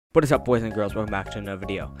What is up, boys and girls? Welcome back to another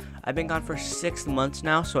video. I've been gone for 6 months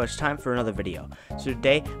now, so it's time for another video. So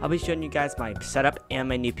today, I'll be showing you guys my setup and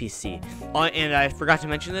my new PC. And I forgot to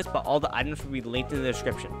mention this, but all the items will be linked in the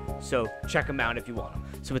description, so check them out if you want them.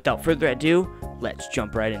 So without further ado, let's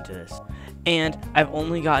jump right into this. And I've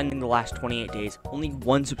only gotten in the last 28 days, only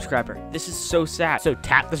 1 subscriber. This is so sad. So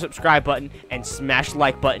tap the subscribe button and smash the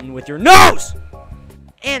like button with your nose!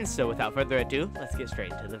 And so without further ado, let's get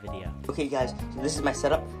straight into the video. Okay guys, so this is my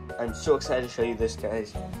setup. I'm so excited to show you this,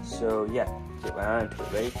 guys. So yeah, get right on to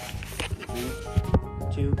it. Ready?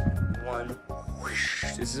 3, 2, 1.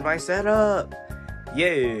 Whoosh. This is my setup.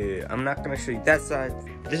 Yeah, I'm not gonna show you that side.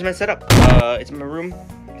 This is my setup. It's in my room.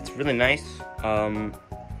 It's really nice. So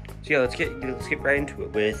yeah, let's get right into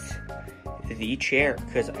it with the chair,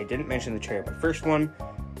 because I didn't mention the chair. My first one,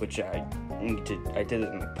 which I did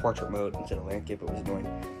it in portrait mode instead of landscape. It was annoying.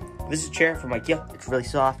 This is a chair from IKEA. It's really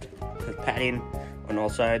soft. It has padding on all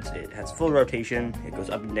sides. It has full rotation. It goes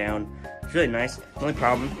up and down. It's really nice. The only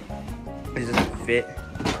problem is it doesn't fit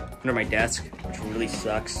under my desk, which really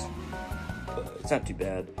sucks. But it's not too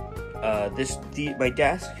bad. My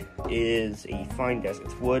desk is a fine desk.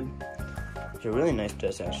 It's wood. It's a really nice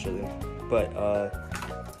desk actually. But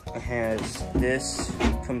it has this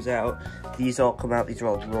comes out. These all come out. These are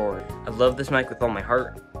all drawers. I love this mic with all my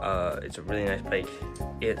heart. It's a really nice mic.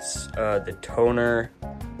 It's the toner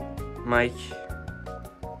mic.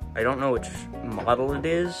 I don't know which model it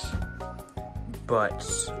is, but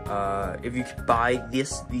if you could buy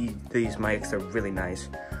these mics, they're really nice.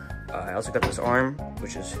 I also got this arm,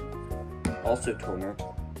 which is also toner,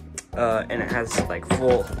 and it has like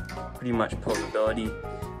full, pretty much portability.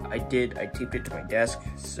 I taped it to my desk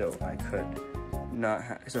so I could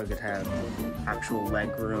have actual leg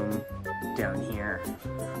room down here.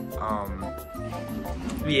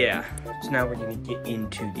 Yeah, so now we're gonna get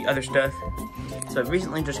into the other stuff. So I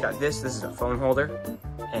recently just got this. This is a phone holder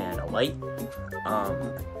and a light.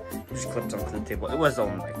 It just clips onto the table. It was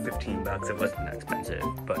only like 15 bucks. It wasn't that expensive,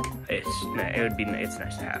 but it's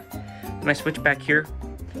nice to have. My switch back here.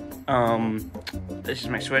 This is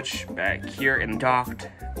my switch back here and docked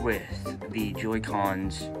with the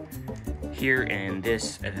Joy-Cons here and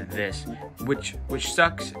this, which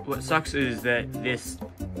sucks. What sucks is that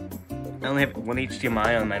I only have one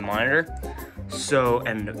HDMI on my monitor, so,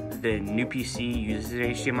 and the new PC uses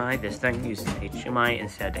HDMI. This thing uses HDMI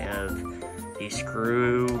instead of the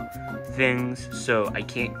screw things, so I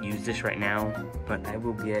can't use this right now, but I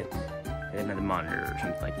will get another monitor or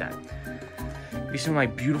something like that. These are my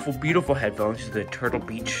beautiful headphones. These are the Turtle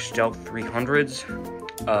Beach Stealth 300s.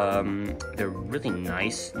 They're really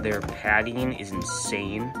nice. Their padding is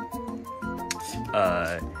insane.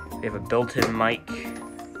 They have a built-in mic.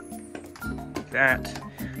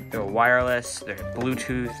 They're wireless. They're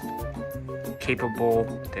Bluetooth capable.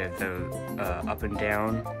 They're up and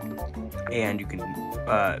down, and you can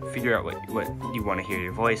figure out what you want to hear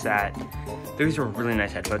your voice at. These are really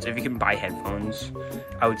nice headphones. If you can buy headphones,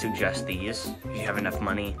 I would suggest these if you have enough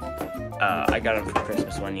money. I got them for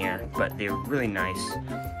Christmas one year, but they're really nice.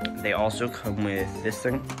 They also come with this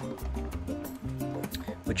thing,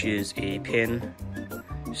 which is a pin.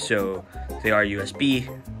 So they are USB,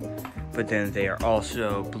 but then they are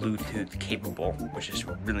also Bluetooth capable, which is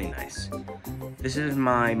really nice. This is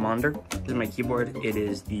my monitor. This is my keyboard. It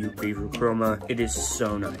is the Razer Chroma. It is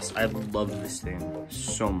so nice. I love this thing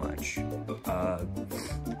so much.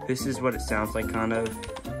 This is what it sounds like, kind of.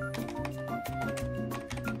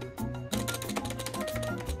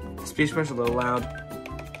 The speaker's a little loud.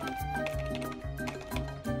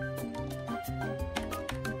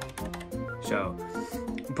 So,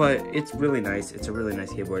 but it's really nice. It's a really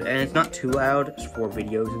nice keyboard, and it's not too loud for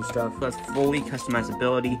videos and stuff. It has fully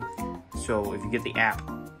customizability. So if you get the app,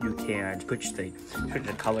 you can switch the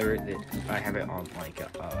color. I have it on like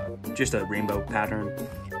just a rainbow pattern,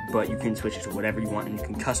 but you can switch it to whatever you want, and you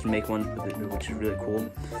can custom make one, which is really cool.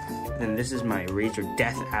 Then this is my Razer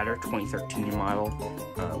Death Adder 2013 model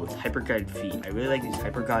with hyperguide feet. I really like these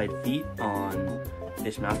hyperguide feet on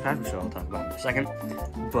this mouse pad, which I'll talk about in a second.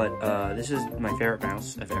 But this is my favorite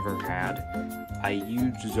mouse I've ever had. I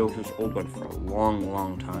used Zokor's old one for a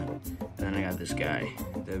long time, and then I got this guy,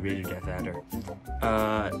 the Razer Death Adder.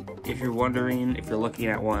 If you're wondering, if you're looking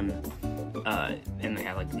at one, and they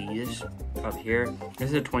have like these up here, this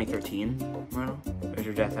is a 2013 model,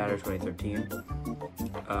 Razer Death Adder 2013.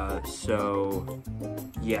 So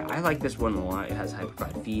yeah, I like this one a lot. It has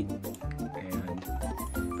hyperguide feet,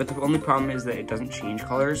 but the only problem is that it doesn't change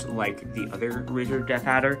colors like the other Razer Death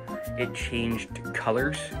Adder. It changed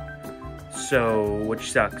colors, so,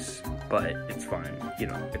 which sucks, but it's fine, you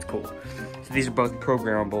know, it's cool. So these are both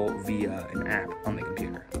programmable via an app on the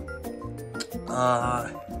computer.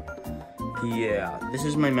 Yeah, this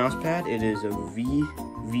is my mouse pad. It is a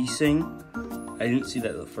V-Sing. I didn't see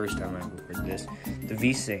that the first time I recorded this. The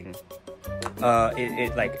V-Sing.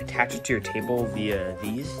 It like attaches to your table via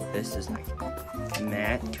these. This is like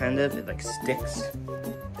matte, kind of. It like sticks,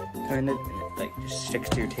 kind of. And it like just sticks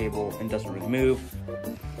to your table and doesn't really move.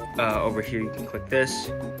 Over here you can click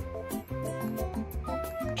this.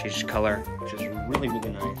 Changes color, which is really, really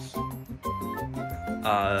nice.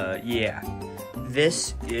 Yeah.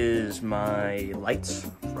 This is my lights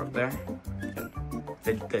up there.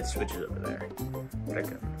 That switches over there. I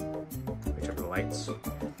can switch over the lights.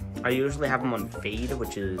 I usually have them on fade,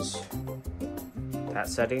 which is that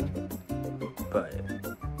setting. But,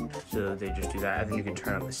 so they just do that. I think you can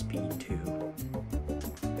turn up the speed too.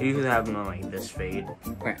 I usually have them on like this fade.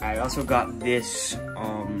 Right, I also got this,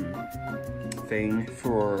 thing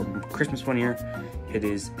for Christmas one year. It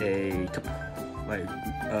is a like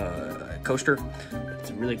coaster. It's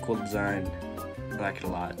a really cool design. I like it a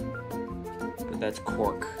lot. But that's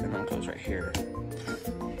cork, and then it goes right here.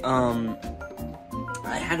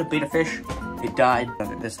 I had a beta fish. It died.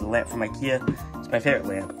 This is the lamp from IKEA. It's my favorite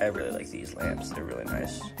lamp. I really like these lamps. They're really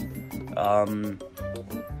nice.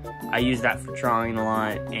 I use that for drawing a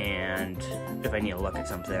lot, and if I need to look at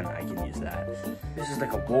something, I can use that. This is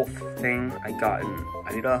like a wolf thing I got in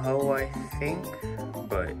Idaho, I think,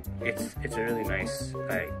 but it's a really nice,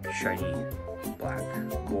 like, shiny black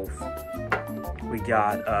wolf. We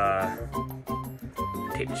got a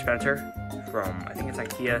tape dispenser from, I think it's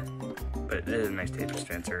IKEA, but it is a nice tape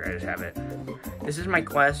dispenser. I just have it. This is my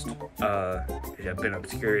Quest. I've been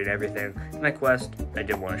obscuring everything. My Quest. I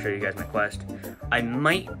did want to show you guys my Quest. I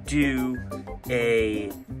might do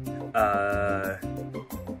a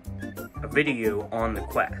video on the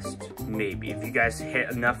Quest. Maybe if you guys hit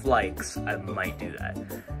enough likes, I might do that.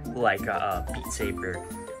 Like Beat Saber,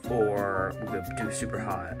 or we'll do Super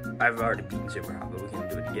Hot. I've already beaten Super Hot, but we can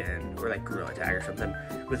do it again. Or like Gorilla Tag or something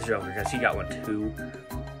with Joker, because he got one too.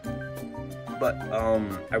 But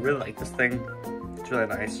I really like this thing. It's really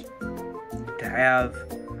nice to have.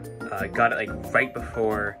 I got it like right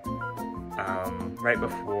before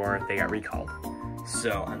they got recalled.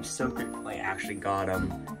 So I'm so grateful I actually got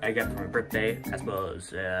them. I got them for my birthday, as well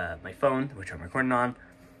as my phone, which I'm recording on.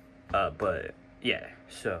 But yeah,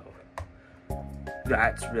 so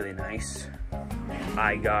that's really nice.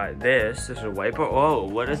 I got this. This is a wiper. Oh,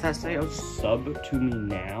 what does that say? Oh, sub to me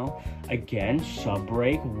now. Again, sub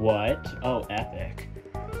break. What? Oh, epic.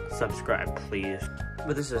 Subscribe, please.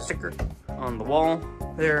 But this is a sticker on the wall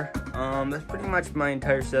there. That's pretty much my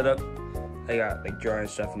entire setup. I got like drawing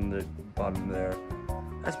stuff in the bottom there.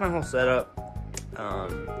 That's my whole setup.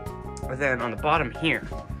 But then on the bottom here,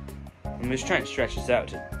 I'm just trying to stretch this out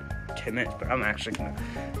to 10 minutes, but I'm actually gonna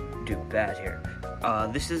do bad here.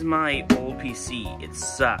 This is my old PC. It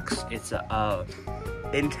sucks. It's a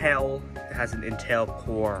Intel. It has an Intel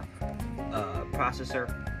Core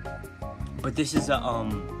processor. But this is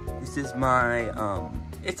my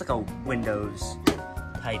it's like a Windows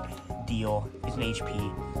type deal. It's an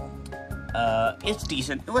HP. It's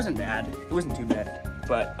decent. It wasn't bad. It wasn't too bad.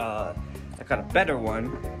 But I got a better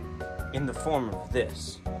one in the form of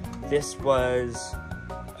this. This was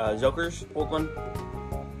Zokor's old one.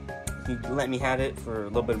 He let me have it for a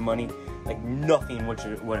little bit of money, like nothing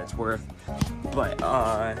what it's worth. But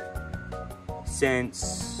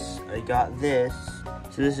since I got this,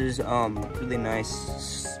 so this is really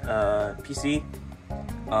nice PC.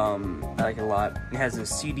 I like it a lot. It has a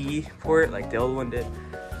CD port like the old one did,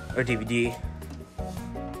 or DVD,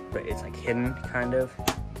 but it's like hidden kind of.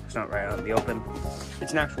 It's not right out in the open.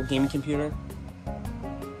 It's an actual gaming computer,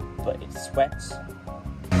 but it sweats.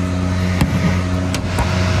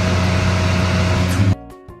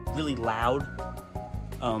 Really loud,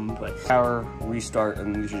 but power, restart,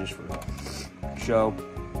 and these are just for show.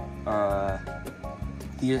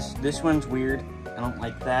 This one's weird. I don't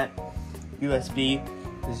like that. USB.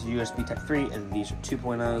 This is USB Type 3, and these are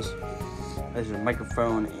 2.0s. There's a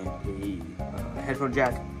microphone and a headphone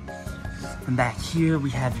jack. And back here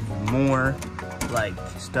we have even more like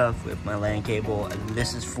stuff with my LAN cable, and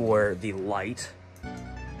this is for the light.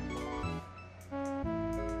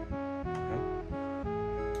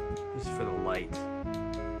 This is for the light.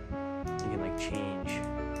 You can like change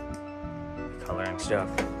the color and stuff.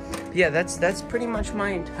 But yeah, that's pretty much my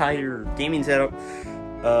entire gaming setup.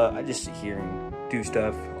 I just sit here and do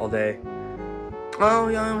stuff all day. Oh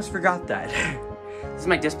yeah, I almost forgot that. This is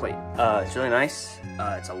my display. It's really nice.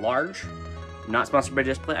 It's a large. Not sponsored by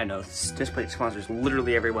Display. I know Display sponsors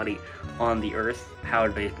literally everybody on the earth. How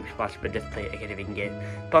would be sponsored by Display? I can't even get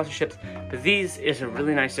sponsorships. But these is a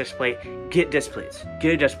really nice display. Get displays.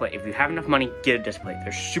 Get a display. If you have enough money, get a display.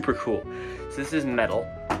 They're super cool. So this is metal.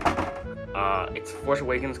 It's Force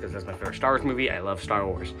Awakens because that's my favorite Star Wars movie. I love Star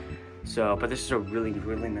Wars. So, but this is a really,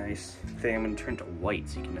 really nice thing. I'm gonna turn to white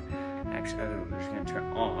so you can actually. I'm just gonna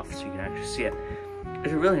turn off so you can actually see it.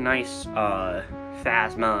 It's a really nice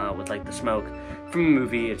phasma with like the smoke from the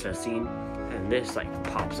movie. It's a scene, and this like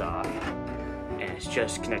pops off, and it's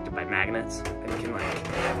just connected by magnets. And you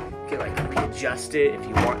can like readjust it if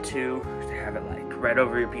you want to have it like right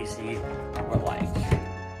over your PC or like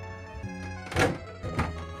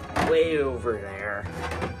way over there,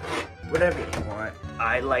 whatever you want.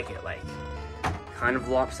 I like it like kind of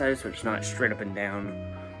lopsided so it's not straight up and down,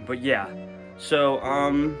 but yeah. So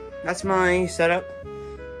that's my setup.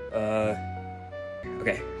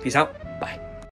 Okay, peace out.